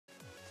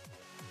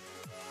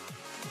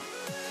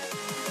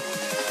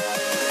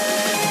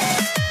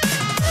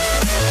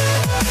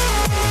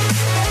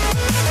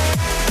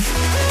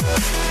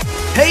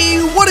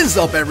is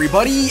up,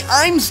 everybody?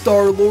 I'm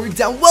StarLord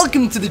and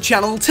welcome to the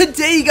channel.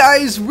 Today,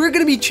 guys, we're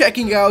gonna be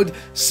checking out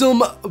some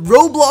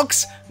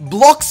Roblox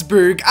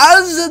Bloxburg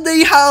as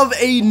they have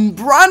a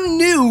brand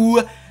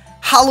new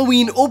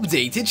Halloween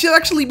update. It should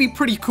actually be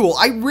pretty cool.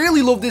 I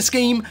really love this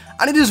game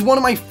and it is one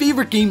of my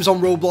favorite games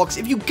on Roblox.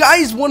 If you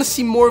guys want to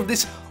see more of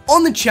this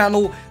on the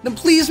channel, then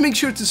please make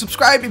sure to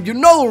subscribe if you're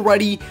not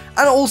already,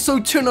 and also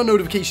turn on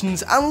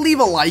notifications and leave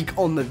a like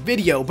on the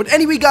video. But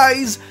anyway,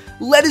 guys,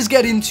 let us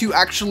get into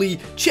actually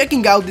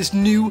checking out this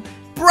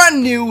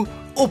brand new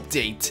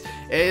update.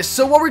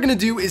 So what we're gonna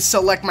do is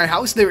select my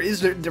house. There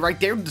is right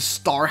there, the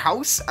star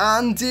house,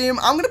 and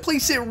I'm gonna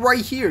place it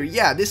right here.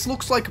 Yeah, this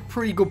looks like a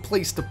pretty good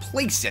place to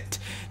place it.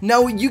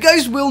 Now, you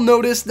guys will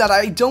notice that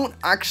I don't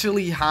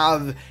actually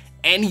have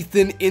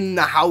anything in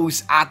the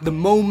house at the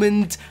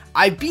moment.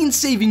 I've been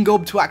saving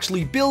up to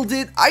actually build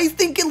it. I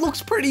think it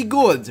looks pretty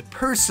good,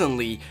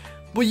 personally.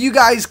 But you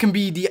guys can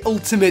be the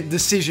ultimate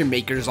decision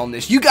makers on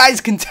this. You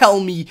guys can tell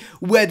me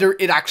whether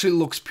it actually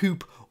looks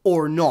poop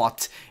or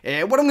not.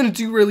 What I'm going to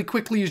do really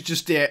quickly is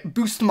just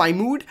boost my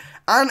mood.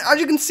 And as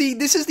you can see,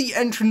 this is the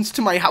entrance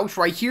to my house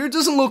right here. It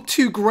doesn't look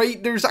too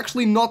great. There's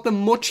actually not that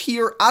much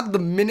here at the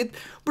minute.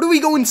 But if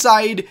we go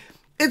inside,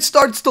 it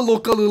starts to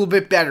look a little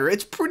bit better.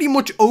 It's pretty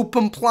much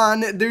open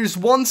plan. There's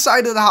one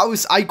side of the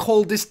house, I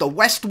call this the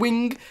west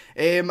wing,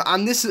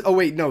 and this is, oh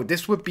wait, no,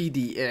 this would be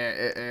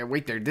the,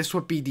 wait there, this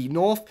would be the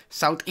north,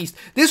 south, east,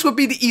 this would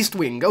be the east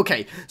wing.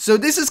 Okay, so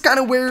this is kind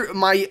of where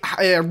my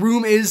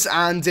room is,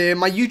 and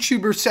my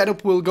YouTuber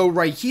setup will go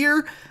right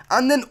here,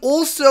 and then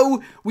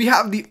also, we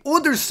have the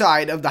other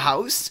side of the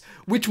house,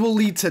 which will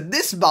lead to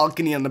this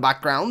balcony in the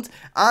background,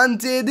 and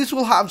this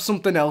will have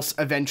something else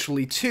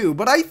eventually too,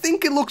 but I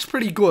think it looks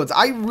pretty good.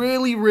 I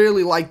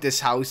really like this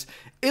house.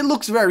 It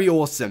looks very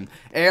awesome.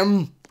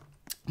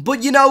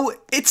 But you know,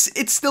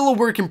 it's still a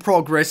work in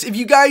progress. If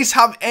you guys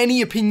have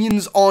any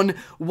opinions on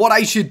what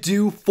I should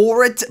do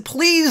for it,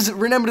 please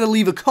remember to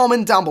leave a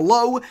comment down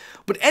below.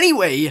 But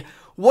anyway,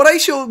 what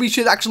we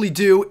should actually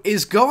do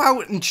is go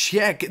out and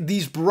check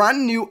these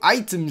brand new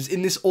items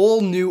in this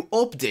all new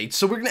update.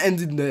 So we're gonna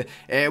end in the,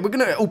 we're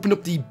gonna open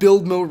up the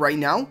build mode right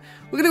now.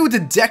 We're gonna go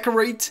to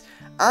decorate,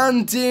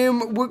 and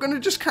we're gonna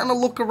just kind of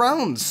look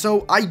around.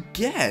 So I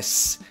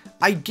guess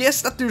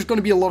that there's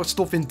gonna be a lot of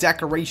stuff in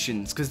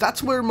decorations, because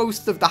that's where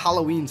most of the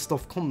Halloween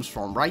stuff comes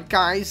from, right,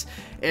 guys?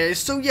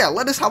 So yeah,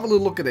 let us have a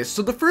little look at this.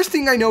 So the first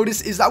thing I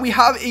notice is that we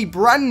have a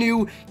brand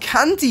new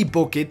candy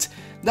bucket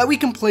that we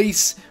can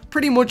place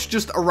pretty much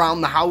just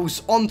around the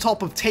house, on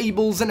top of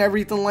tables and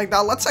everything like that.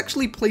 Let's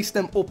actually place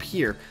them up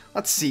here.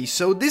 Let's see.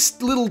 So this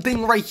little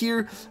thing right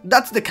here,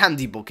 that's the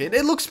candy bucket.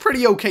 It looks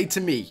pretty okay to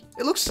me.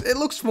 It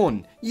looks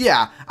fun.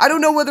 Yeah, I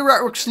don't know whether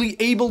we're actually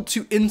able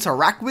to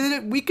interact with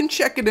it. We can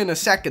check it in a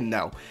second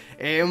though.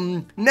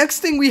 Next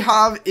thing we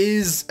have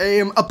is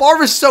a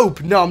bar of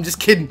soap. No, I'm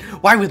just kidding.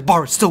 Why would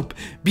bar of soap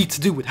be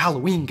to do with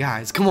Halloween,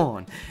 guys? Come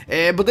on.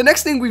 But the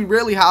next thing we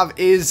really have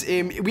is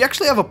we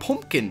actually have a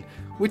pumpkin,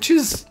 which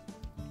is,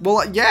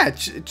 well, yeah,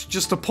 it's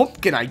just a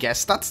pumpkin, I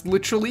guess. That's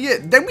literally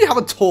it. Then we have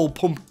a tall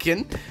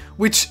pumpkin,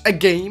 which,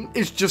 again,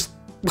 is just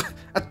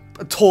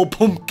a tall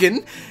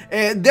pumpkin.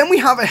 Then we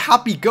have a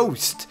happy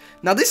ghost.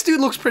 Now, this dude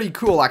looks pretty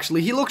cool,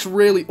 actually. He looks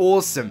really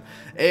awesome.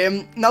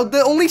 Now,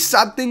 the only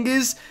sad thing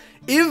is,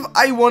 if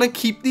I want to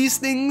keep these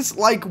things,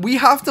 like, we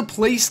have to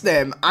place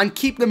them and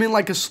keep them in,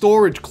 like, a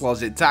storage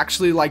closet to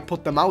actually, like,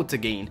 put them out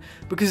again.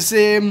 Because,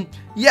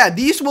 yeah,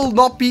 these will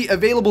not be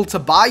available to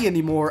buy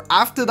anymore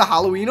after the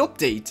Halloween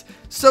update.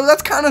 So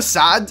that's kind of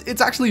sad.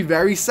 It's actually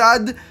very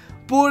sad.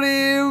 But,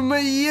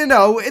 you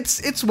know,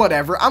 it's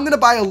whatever. I'm going to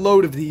buy a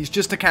load of these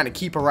just to kind of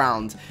keep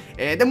around.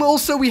 Then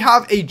we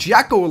have a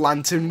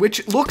jack-o'-lantern,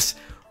 which looks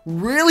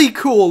really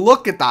cool.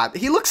 Look at that.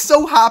 He looks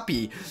so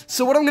happy.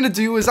 So what I'm going to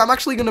do is I'm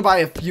actually going to buy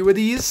a few of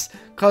these,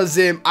 because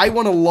I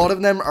want a lot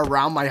of them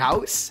around my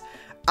house.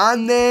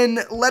 And then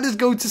let us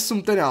go to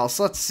something else.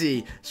 Let's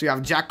see. So we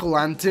have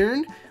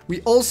jack-o'-lantern. We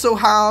also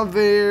have,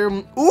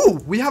 ooh,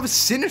 we have a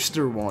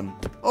sinister one.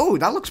 Oh,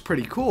 that looks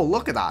pretty cool.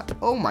 Look at that.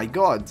 Oh my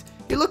god.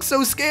 He looks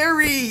so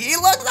scary. He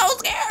looks so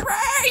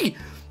scary.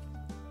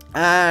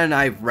 And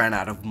I've ran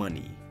out of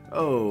money.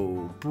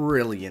 Oh,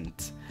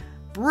 brilliant.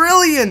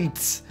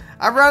 Brilliant.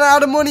 I ran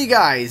out of money,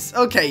 guys.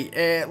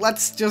 Okay,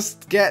 let's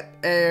just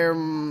get,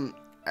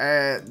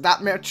 that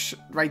much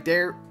right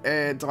there.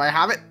 Do I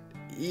have it?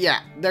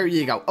 Yeah, there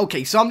you go.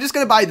 Okay, so I'm just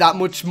gonna buy that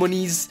much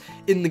monies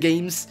in the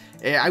games.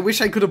 I wish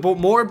I could have bought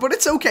more, but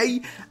it's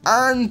okay.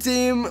 And,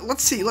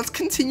 let's see. Let's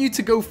continue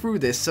to go through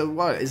this. So,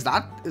 what is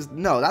that?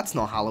 No, that's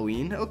not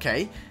Halloween.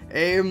 Okay.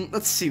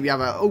 Let's see. We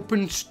have an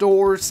open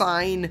store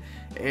sign.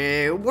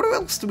 What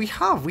else do we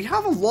have? We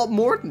have a lot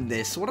more than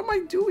this. What am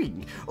I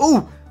doing?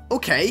 Oh!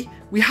 Okay,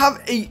 we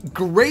have a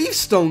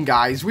gravestone,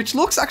 guys, which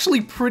looks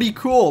actually pretty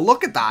cool.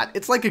 Look at that.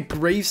 It's like a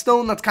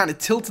gravestone that's kind of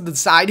tilted to the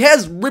side. It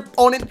has rip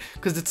on it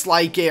because it's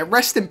like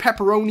rest in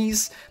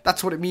pepperonis.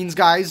 That's what it means,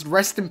 guys.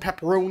 Rest in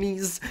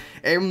pepperonis.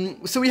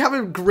 So we have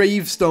a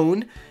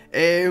gravestone.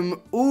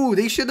 Ooh,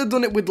 they should have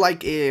done it with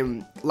like a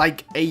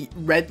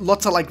red,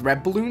 lots of like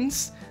red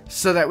balloons.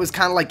 So that was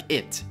kind of like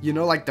it, you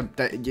know, like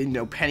the you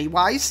know,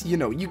 Pennywise. You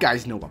know, you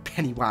guys know what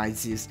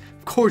Pennywise is.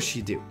 Of course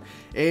you do.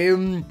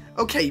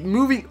 Okay,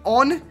 moving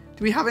on.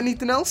 Do we have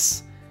anything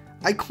else?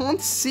 I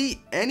can't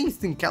see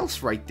anything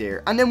else right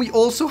there. And then we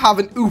also have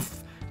an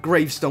oof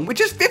gravestone,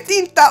 which is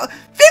 15,000.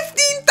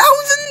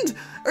 15,000?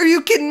 Are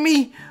you kidding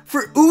me?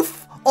 For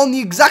oof on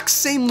the exact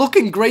same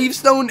looking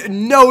gravestone?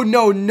 No,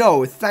 no,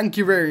 no. Thank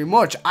you very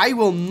much. I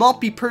will not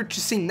be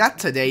purchasing that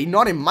today.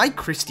 Not in my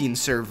Christian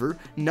server.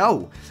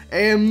 No.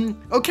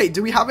 Okay,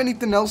 do we have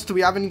anything else? Do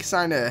we have any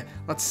kind of,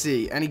 let's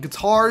see, any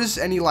guitars?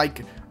 Any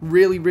like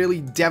really,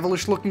 really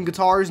devilish looking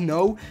guitars?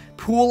 No.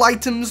 Pool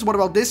items? What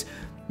about this?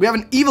 We have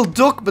an evil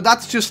duck, but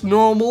that's just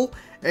normal.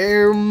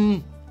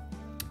 Come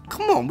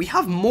on, we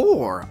have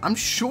more. I'm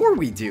sure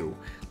we do.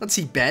 Let's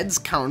see, beds,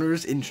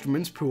 counters,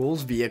 instruments,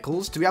 pools,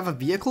 vehicles. Do we have a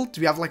vehicle?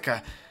 Do we have like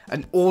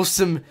an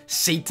awesome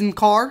Satan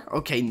car?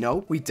 Okay,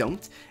 no, we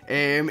don't.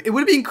 It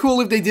would have been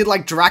cool if they did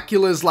like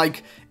Dracula's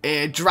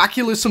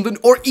something,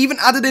 or even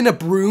added in a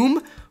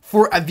broom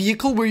for a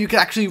vehicle where you could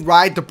actually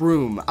ride the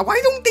broom. Why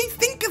don't they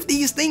think of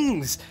these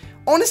things?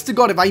 Honest to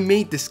God, if I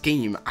made this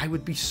game, I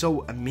would be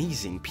so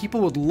amazing.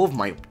 People would love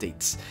my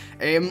updates.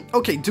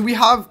 Okay, do we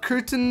have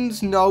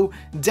curtains? No.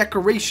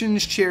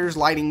 Decorations, chairs,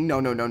 lighting?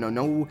 No, no, no, no,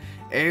 no.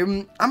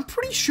 I'm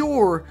pretty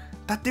sure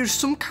that there's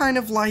some kind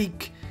of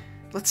like,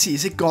 let's see,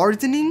 is it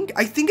gardening?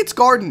 I think it's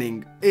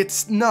gardening.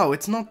 No,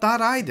 it's not that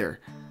either.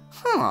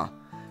 Huh.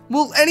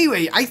 Well,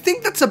 anyway, I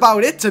think that's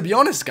about it, to be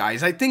honest,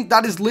 guys. I think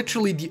that is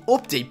literally the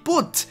update.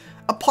 But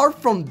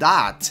apart from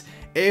that,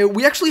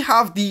 we actually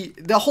have the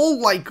whole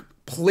like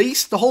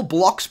place, the whole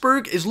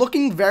Bloxburg is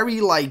looking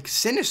very like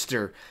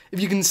sinister.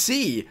 If you can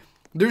see,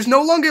 there's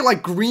no longer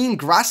like green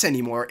grass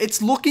anymore. It's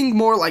looking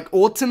more like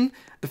autumn.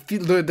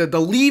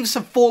 The leaves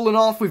have fallen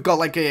off. We've got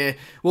like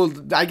well,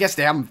 I guess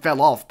they haven't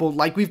fell off, but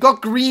like we've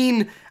got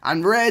green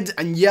and red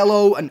and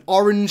yellow and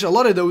orange, a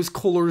lot of those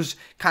colors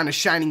kind of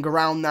shining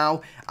around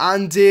now.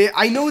 And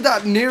I know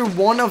that near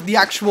one of the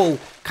actual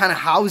kind of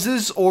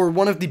houses or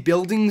one of the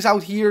buildings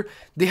out here,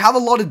 they have a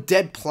lot of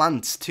dead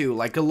plants too,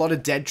 like a lot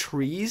of dead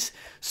trees.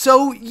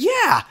 So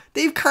yeah,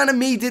 they've kind of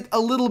made it a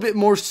little bit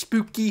more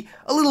spooky,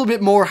 a little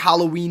bit more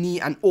Halloween-y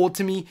and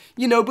autumny,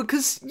 you know,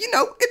 because, you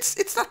know, it's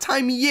that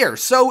time of year.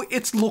 So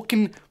it's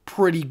looking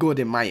pretty good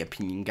in my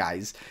opinion,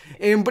 guys.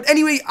 But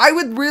anyway, I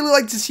would really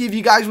like to see if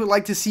you guys would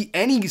like to see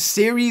any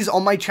series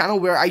on my channel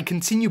where I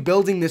continue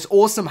building this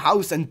awesome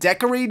house and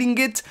decorating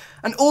it.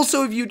 And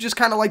also if you just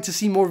kind of like to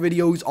see more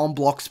videos on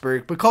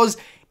Bloxburg, because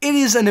it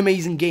is an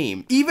amazing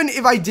game. Even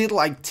if I did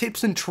like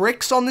tips and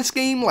tricks on this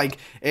game, like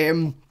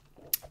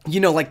you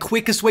know, like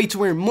quickest way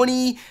to earn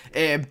money,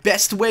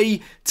 best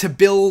way to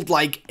build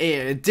like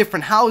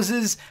different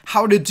houses,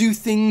 how to do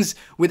things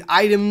with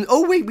items.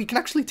 Oh wait, we can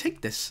actually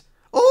take this.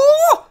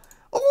 Oh!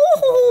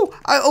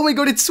 Oh my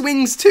god, it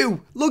swings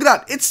too. Look at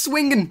that, it's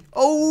swinging.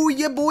 Oh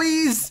yeah,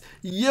 boys.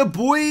 Yeah,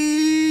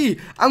 boy.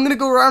 I'm gonna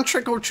go around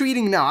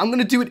trick-or-treating now. I'm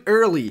gonna do it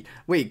early.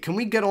 Wait, can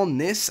we get on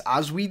this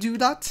as we do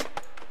that?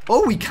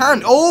 Oh, we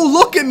can. Oh,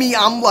 look at me.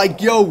 I'm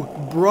like, yo,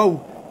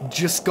 bro,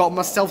 just got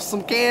myself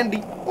some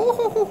candy.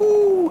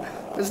 Oh,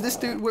 there's this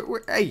dude.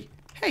 Hey,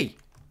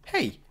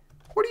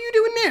 what are you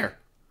doing there?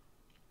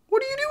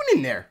 What are you doing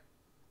in there?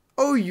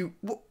 Oh,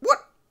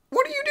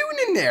 what are you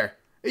doing in there?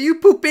 Are you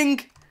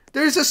pooping?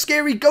 There's a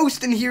scary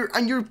ghost in here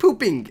and you're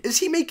pooping. Is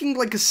he making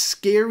like a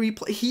scary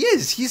place? He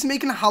is. He's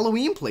making a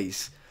Halloween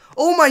place.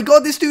 Oh my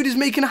god, this dude is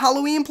making a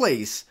Halloween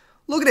place.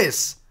 Look at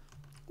this.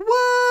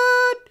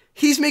 What?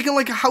 He's making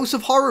like a house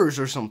of horrors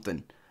or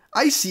something.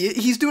 I see it.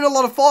 He's doing a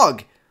lot of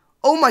fog.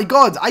 Oh my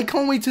god, I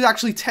can't wait to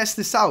actually test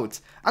this out.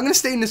 I'm gonna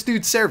stay in this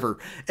dude's server.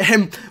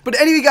 But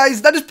anyway,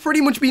 guys, that has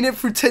pretty much been it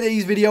for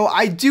today's video.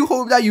 I do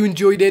hope that you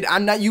enjoyed it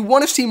and that you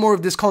want to see more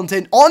of this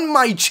content on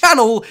my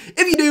channel.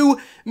 If you do,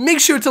 make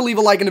sure to leave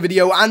a like on the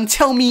video and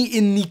tell me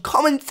in the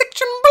comment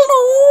section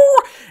below.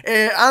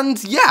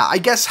 And yeah, I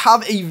guess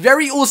have a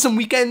very awesome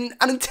weekend.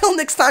 And until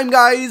next time,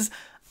 guys,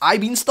 I've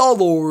been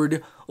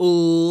StarLord.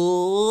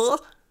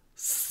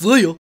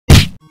 See ya.